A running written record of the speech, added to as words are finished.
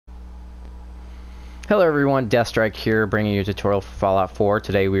Hello everyone, Deathstrike here, bringing you a tutorial for Fallout 4.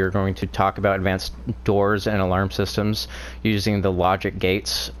 Today we are going to talk about advanced doors and alarm systems using the logic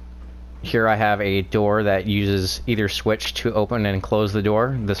gates. Here I have a door that uses either switch to open and close the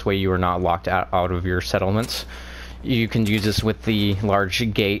door. This way you are not locked out of your settlements. You can use this with the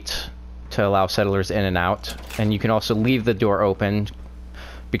large gate to allow settlers in and out. And you can also leave the door open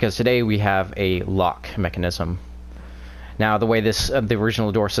because today we have a lock mechanism. Now, the way the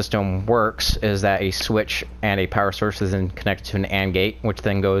original door system works is that a switch and a power source is then connected to an AND gate, which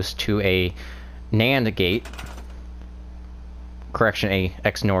then goes to a NAND gate. Correction, a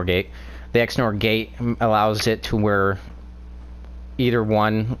XNOR gate. The XNOR gate allows it to where either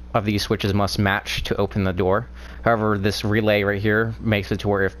one of these switches must match to open the door. However, this relay right here makes it to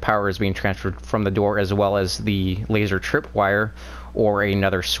where if power is being transferred from the door as well as the laser tripwire or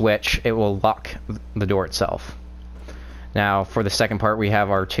another switch, it will lock the door itself. Now, for the second part, we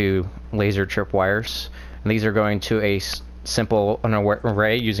have our two laser tripwires. And these are going to a simple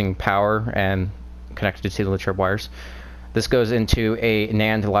array using power and connected to the tripwires. This goes into a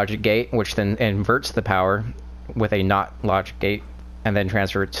NAND logic gate, which then inverts the power with a NOT logic gate, and then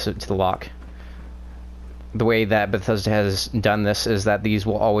transfer it to the lock. The way that Bethesda has done this is that these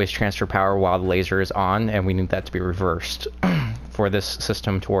will always transfer power while the laser is on, and we need that to be reversed for this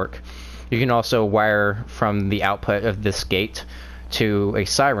system to work. You can also wire from the output of this gate to a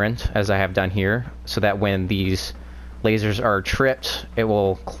siren, as I have done here, so that when these lasers are tripped, it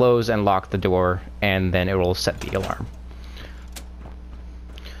will close and lock the door, and then it will set the alarm.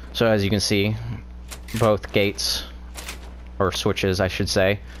 So as you can see, both gates, or switches I should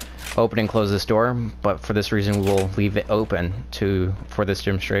say, open and close this door, but for this reason we will leave it open for this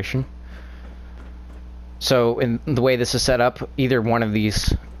demonstration. So in the way this is set up, either one of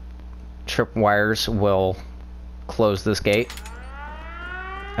these tripwires will close this gate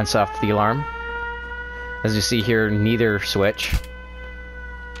and set off the alarm. As you see here, neither switch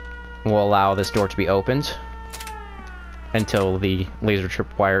will allow this door to be opened until the laser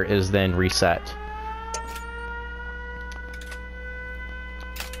tripwire is then reset.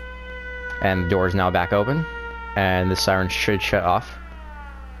 And the door is now back open, and the siren should shut off.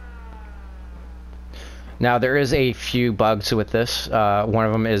 Now, there is a few bugs with this. One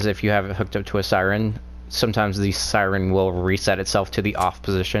of them is if you have it hooked up to a siren, sometimes the siren will reset itself to the off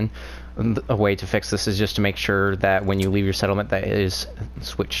position. A way to fix this is just to make sure that when you leave your settlement, that it is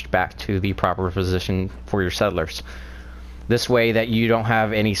switched back to the proper position for your settlers. This way that you don't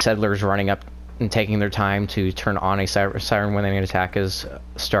have any settlers running up and taking their time to turn on a siren when an attack is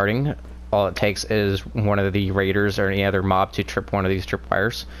starting. All it takes is one of the raiders or any other mob to trip one of these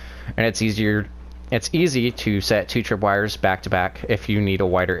tripwires, and it's easy to set two tripwires back to back if you need a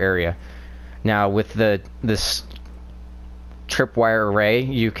wider area. Now with this tripwire array,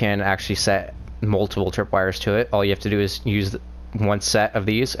 you can actually set multiple tripwires to it. All you have to do is use one set of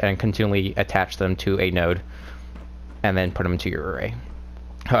these and continually attach them to a node and then put them to your array.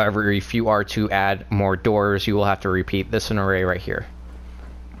 However, if you are to add more doors, you will have to repeat this array right here.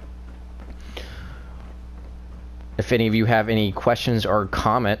 If any of you have any questions or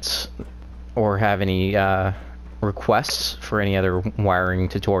comments, or have any requests for any other wiring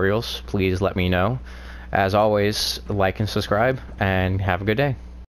tutorials, please let me know. As always, like and subscribe, and have a good day.